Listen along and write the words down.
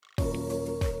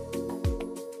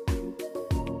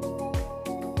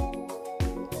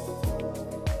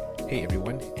Hey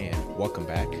everyone, and welcome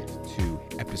back to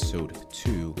episode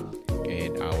 2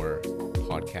 in our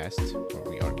podcast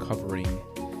where we are covering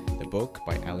the book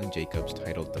by Alan Jacobs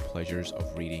titled The Pleasures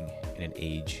of Reading in an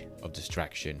Age of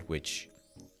Distraction, which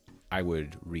I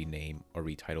would rename or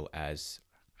retitle as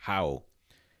How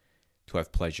to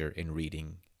Have Pleasure in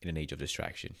Reading in an Age of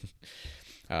Distraction.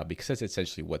 Because that's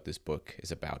essentially what this book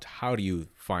is about. How do you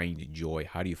find joy?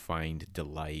 How do you find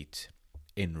delight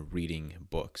in reading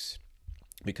books?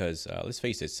 Because let's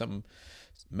face it,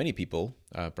 many people,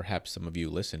 perhaps some of you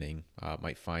listening,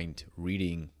 might find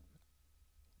reading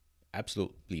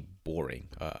absolutely boring,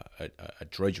 a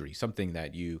drudgery, something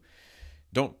that you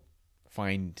don't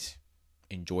find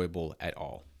enjoyable at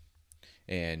all.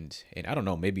 And I don't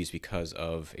know, maybe it's because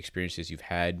of experiences you've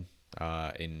had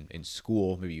in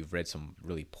school. Maybe you've read some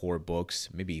really poor books.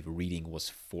 Maybe reading was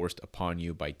forced upon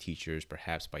you by teachers,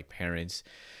 perhaps by parents.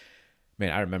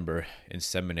 Man, I remember in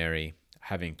seminary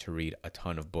having to read a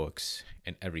ton of books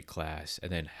in every class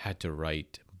and then had to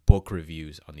write book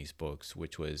reviews on these books,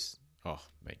 which was, oh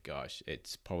my gosh,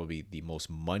 it's probably the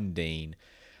most mundane,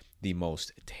 the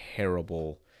most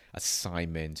terrible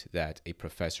assignment that a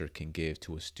professor can give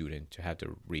to a student, to have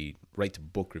to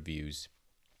write book reviews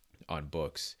on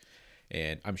books.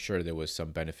 And I'm sure there was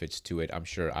some benefits to it. I'm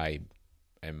sure I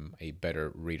am a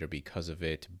better reader because of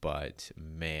it, but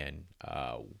man,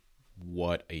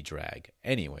 what a drag.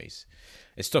 Anyways,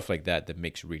 it's stuff like that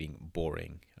makes reading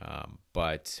boring.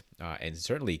 And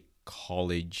certainly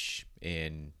college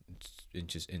and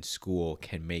just in school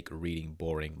can make reading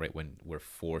boring, right? When we're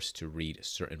forced to read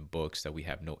certain books that we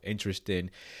have no interest in,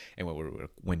 and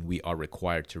when we are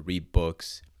required to read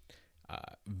books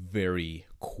very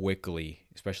quickly,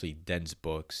 especially dense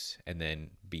books, and then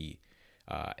be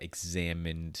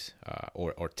examined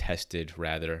or tested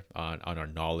rather on our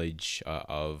knowledge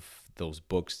of those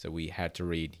books that we had to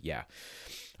read. Yeah,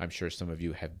 I'm sure some of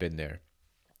you have been there.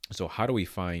 So how do we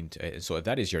find, so if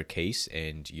that is your case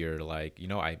and you're like,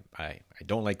 I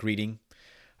don't like reading,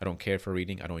 I don't care for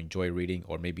reading, I don't enjoy reading,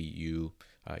 or maybe you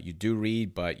do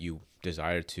read, but you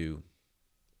desire to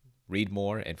read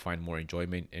more and find more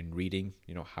enjoyment in reading,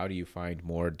 how do you find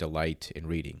more delight in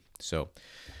reading? So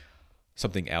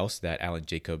something else that Alan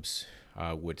Jacobs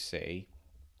would say,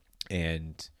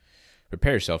 and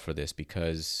prepare yourself for this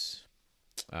because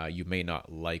you may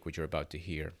not like what you're about to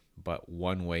hear, but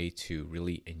one way to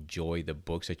really enjoy the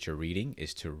books that you're reading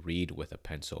is to read with a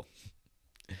pencil.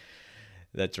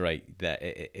 That's right. That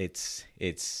it's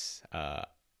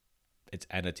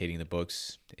annotating the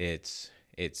books. It's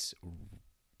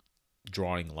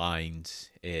drawing lines.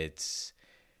 It's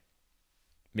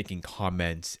making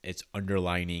comments. It's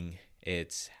underlining.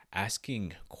 It's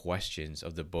asking questions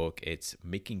of the book. It's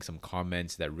making some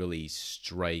comments that really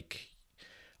strike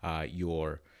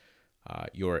your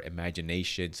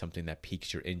imagination, something that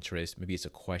piques your interest. Maybe it's a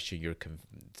question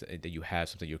that you have,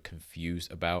 something you're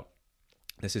confused about.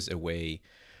 This is a way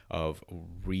of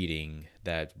reading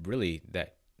that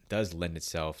does lend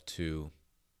itself to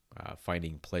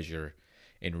finding pleasure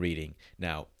in reading.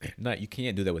 Now, you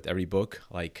can't do that with every book.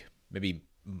 Like maybe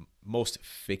most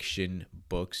fiction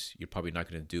books, you're probably not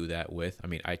going to do that with. I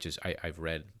mean, I've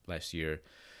read last year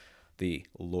the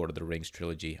Lord of the Rings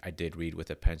trilogy. I did read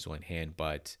with a pencil in hand,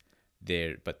 but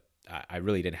I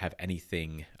really didn't have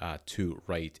anything to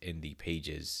write in the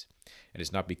pages. And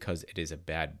it's not because it is a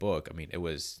bad book. I mean, it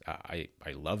was I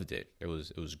loved it. It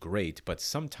was great. But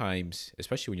sometimes,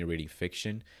 especially when you're reading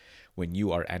fiction, when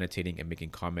you are annotating and making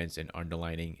comments and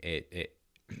underlining,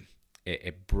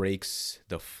 it breaks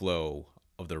the flow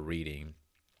of the reading.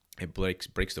 It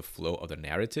breaks the flow of the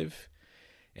narrative.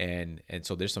 And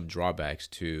so there's some drawbacks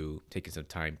to taking some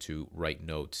time to write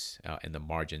notes in the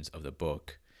margins of the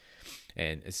book.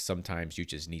 And sometimes you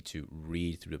just need to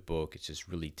read through the book. It's just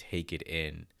really take it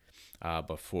in.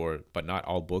 But not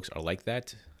all books are like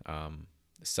that.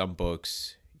 Some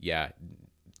books,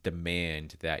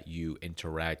 demand that you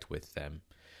interact with them.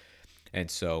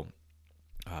 And so,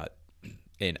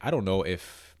 and I don't know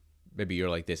if maybe you're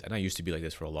like this, and I used to be like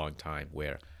this for a long time,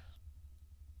 where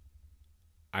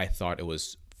I thought it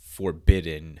was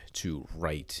forbidden to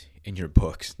write in your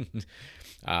books.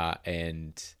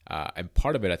 And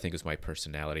part of it, I think, is my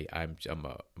personality. I'm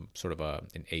sort of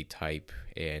an A type,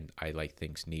 and I like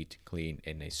things neat, clean,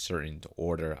 in a certain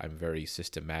order. I'm very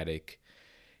systematic,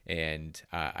 and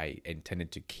I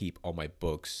intended to keep all my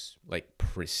books like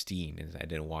pristine, and I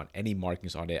didn't want any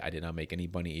markings on it. I did not make any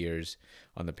bunny ears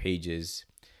on the pages.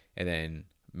 And then,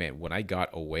 man, when I got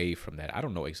away from that, I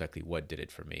don't know exactly what did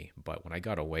it for me, but when I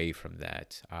got away from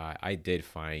that, I did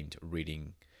find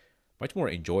reading much more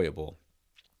enjoyable.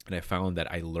 And I found that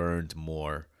I learned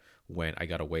more when I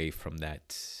got away from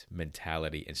that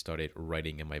mentality and started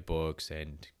writing in my books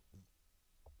and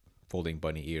folding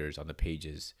bunny ears on the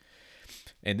pages.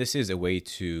 And this is a way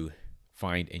to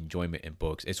find enjoyment in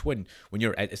books. It's when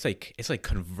you're at, it's like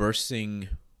conversing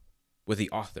with the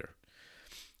author,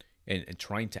 and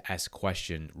trying to ask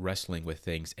questions, wrestling with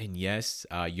things. And yes,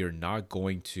 you're not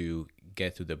going to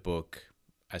get through the book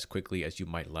as quickly as you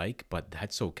might like, but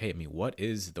that's okay. I mean, what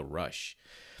is the rush?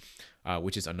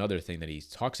 Which is another thing that he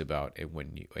talks about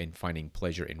in finding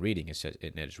pleasure in reading. It says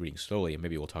it's reading slowly, and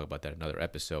maybe we'll talk about that in another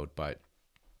episode. But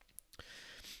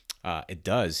it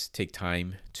does take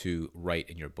time to write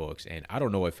in your books. And I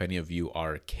don't know if any of you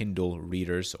are Kindle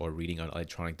readers or reading on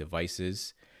electronic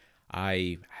devices.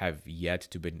 I have yet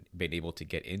to been able to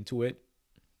get into it.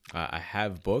 I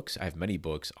have books. I have many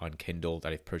books on Kindle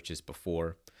that I've purchased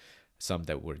before, some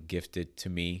that were gifted to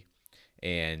me.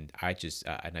 And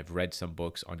and I've read some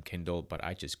books on Kindle, but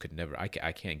I just could never, I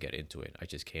can't get into it. I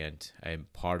just can't.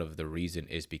 And part of the reason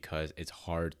is because it's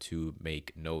hard to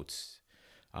make notes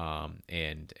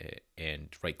and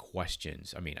write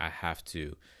questions. I mean, I have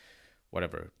to,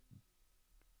 whatever,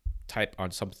 type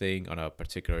on something on a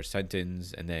particular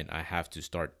sentence, and then I have to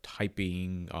start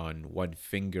typing on one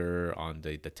finger on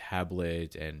the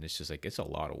tablet, and it's just like, it's a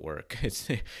lot of work. It's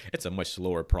a much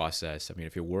slower process. I mean,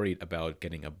 if you're worried about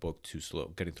getting through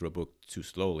a book too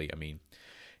slowly, I mean,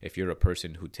 if you're a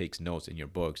person who takes notes in your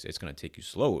books, it's going to take you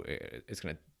slow. It's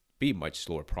going to be a much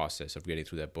slower process of getting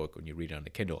through that book when you read it on the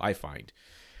Kindle, I find.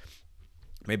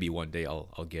 Maybe one day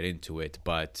I'll get into it,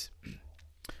 but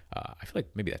I feel like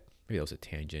maybe that was a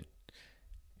tangent.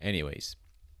 Anyways,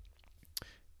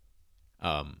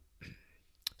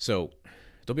 so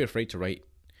don't be afraid to write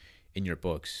in your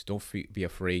books. Don't be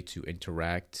afraid to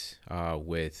interact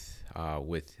with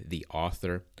the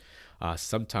author.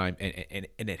 Sometimes, and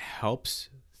it helps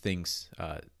things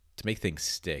to make things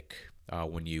stick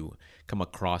when you come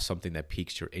across something that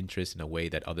piques your interest in a way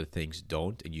that other things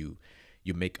don't, and you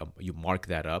mark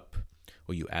that up,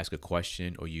 or you ask a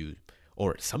question,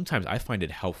 or sometimes I find it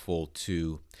helpful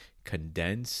to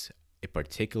condense a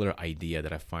particular idea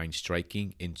that I find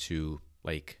striking into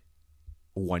like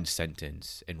one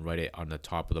sentence and write it on the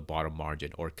top of the bottom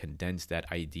margin, or condense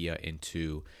that idea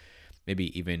into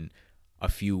maybe even a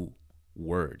few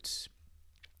words.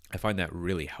 I find that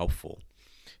really helpful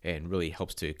and really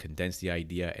helps to condense the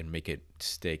idea and make it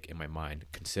stick in my mind.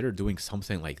 Consider doing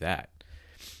something like that.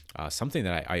 Something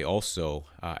that I also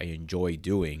I enjoy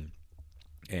doing,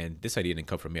 and this idea didn't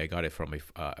come from me. I got it from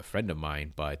a friend of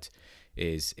mine, but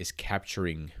is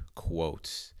capturing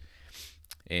quotes.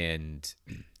 And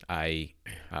I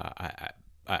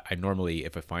normally,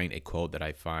 if I find a quote that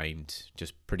I find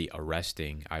just pretty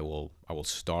arresting, I will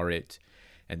star it,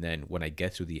 and then when I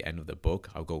get through the end of the book,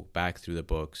 I'll go back through the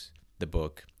book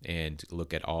and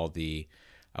look at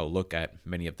I'll look at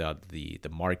many of the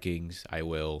markings. I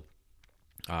will,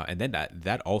 and then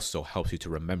that also helps you to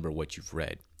remember what you've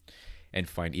read and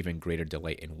find even greater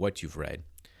delight in what you've read.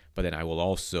 But then I will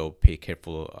also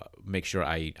make sure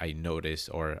I notice,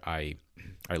 or I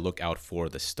look out for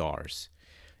the stars.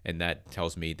 And that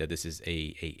tells me that this is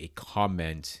a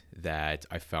comment that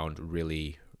I found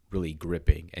really, really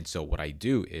gripping. And so what I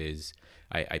do is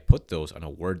I put those on a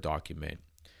Word document,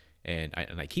 and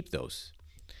I keep those.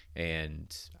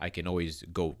 And I can always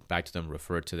go back to them,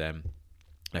 refer to them.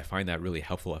 I find that really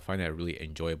helpful. I find that a really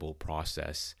enjoyable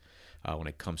process when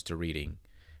it comes to reading.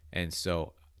 And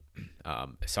so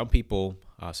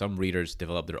some readers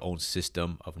develop their own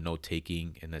system of note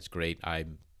taking, and that's great. I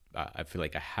feel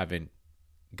like I haven't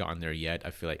gotten there yet. I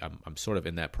feel like I'm sort of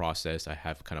in that process. I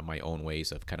have kind of my own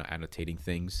ways of kind of annotating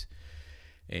things,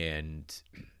 and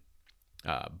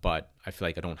but I feel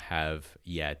like I don't have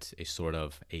yet a sort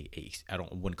of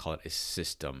wouldn't call it a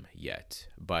system yet.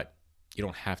 But you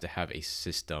don't have to have a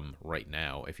system right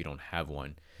now if you don't have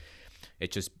one.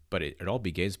 It all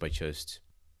begins by just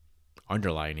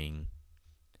underlining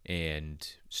and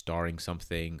starring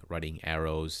something, writing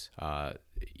arrows,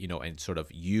 and sort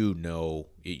of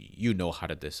how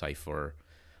to decipher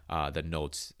the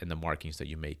notes and the markings that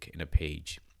you make in a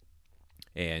page.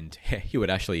 And he would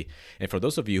actually, and for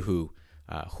those of you who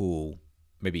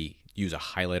maybe use a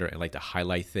highlighter and like to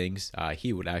highlight things,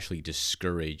 he would actually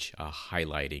discourage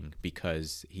highlighting,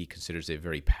 because he considers it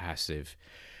very passive.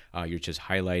 You're just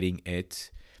highlighting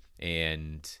it,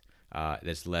 and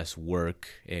there's less work.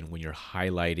 And when you're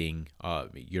highlighting,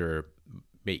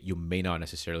 you may not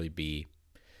necessarily be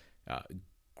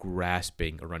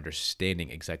grasping or understanding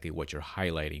exactly what you're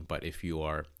highlighting. But if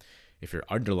you're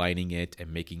underlining it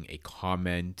and making a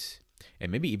comment,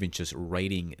 and maybe even just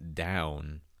writing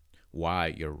down why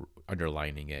you're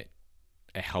underlining it,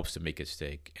 it helps to make it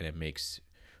stick, and it makes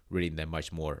reading them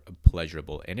much more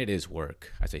pleasurable. And it is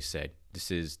work, as I said.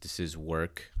 This is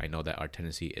work. I know that our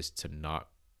tendency is to not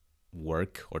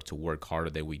work, or to work harder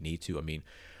than we need to. I mean,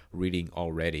 reading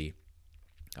already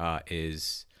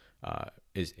is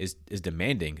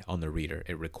demanding on the reader.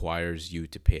 It requires you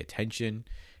to pay attention.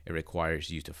 It requires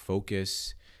you to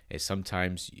focus. And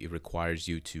sometimes it requires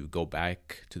you to go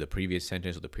back to the previous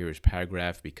sentence or the previous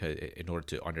paragraph, because in order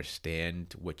to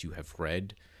understand what you have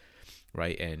read,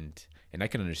 right? And I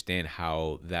can understand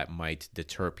how that might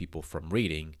deter people from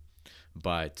reading,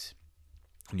 but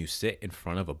when you sit in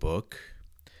front of a book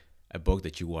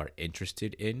that you are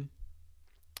interested in,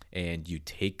 and you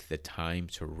take the time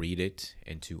to read it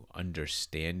and to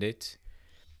understand it,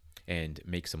 and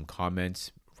make some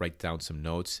comments, write down some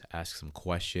notes, ask some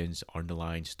questions,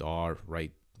 underline, star,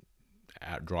 write,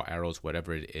 draw arrows,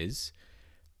 whatever it is,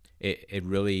 it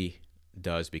really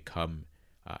does become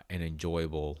an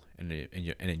enjoyable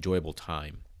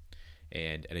time,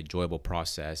 and an enjoyable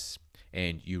process,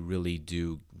 and you really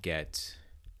do get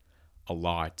a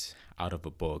lot out of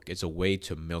a book. It's a way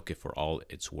to milk it for all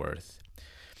it's worth.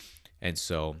 And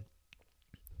so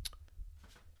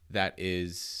that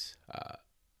is, I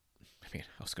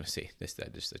was going to say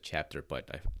that this is a chapter,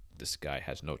 but this guy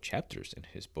has no chapters in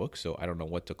his book, so I don't know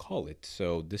what to call it.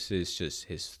 So this is just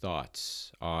his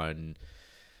thoughts on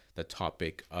the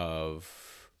topic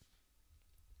of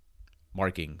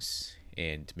markings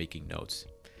and making notes.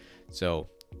 So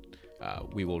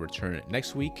we will return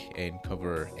next week and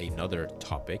cover another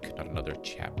topic, not another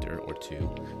chapter or two.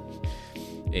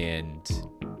 And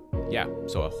yeah,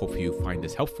 so I hope you find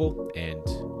this helpful, and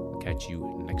catch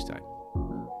you next time.